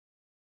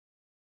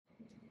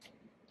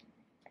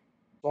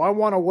So I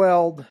want to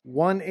weld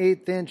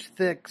 1/8 inch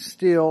thick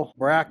steel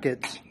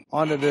brackets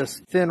onto this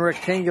thin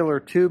rectangular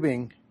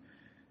tubing,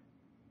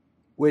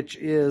 which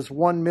is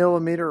 1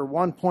 millimeter or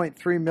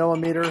 1.3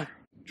 millimeter.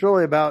 It's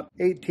really about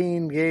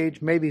 18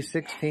 gauge, maybe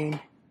 16.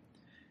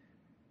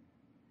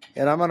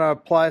 And I'm going to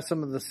apply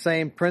some of the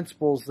same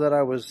principles that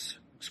I was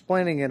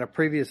explaining in a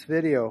previous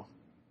video.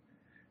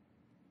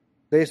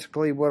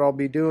 Basically what I'll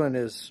be doing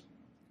is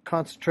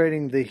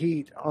concentrating the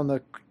heat on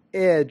the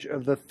edge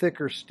of the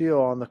thicker steel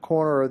on the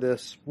corner of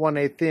this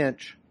 1/8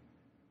 inch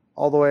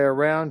all the way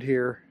around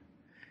here,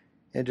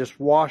 and just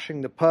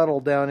washing the puddle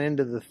down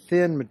into the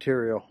thin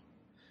material.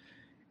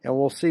 And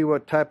we'll see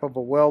what type of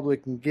a weld we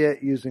can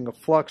get using a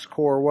Flux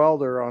Core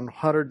welder on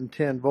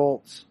 110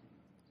 volts.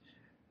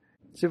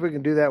 See if we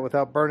can do that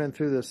without burning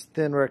through this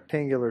thin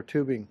rectangular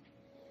tubing.